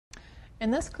In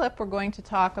this clip, we're going to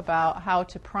talk about how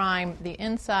to prime the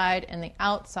inside and the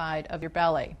outside of your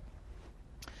belly.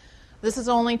 This is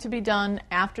only to be done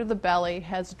after the belly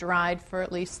has dried for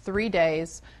at least 3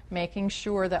 days, making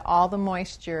sure that all the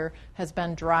moisture has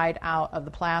been dried out of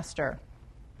the plaster.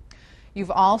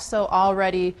 You've also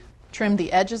already trimmed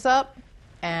the edges up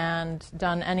and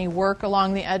done any work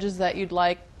along the edges that you'd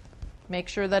like. Make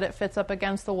sure that it fits up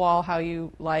against the wall how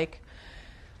you like.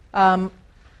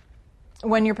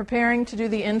 When you're preparing to do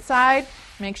the inside,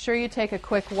 make sure you take a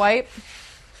quick wipe,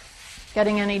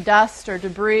 getting any dust or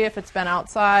debris if it's been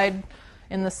outside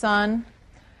in the sun.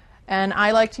 And I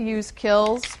like to use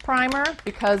Kills primer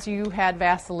because you had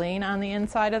Vaseline on the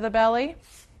inside of the belly.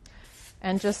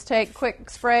 And just take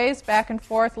quick sprays back and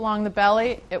forth along the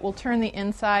belly. It will turn the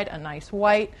inside a nice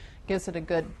white, gives it a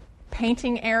good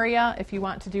painting area if you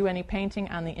want to do any painting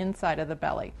on the inside of the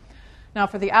belly. Now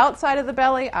for the outside of the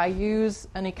belly, I use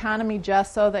an economy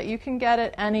gesso that you can get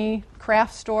at any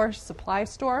craft store, supply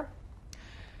store.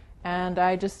 And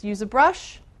I just use a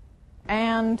brush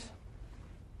and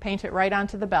paint it right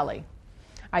onto the belly.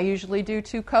 I usually do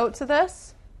 2 coats of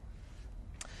this,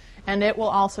 and it will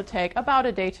also take about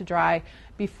a day to dry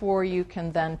before you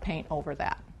can then paint over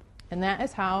that. And that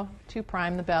is how to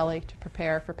prime the belly to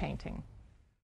prepare for painting.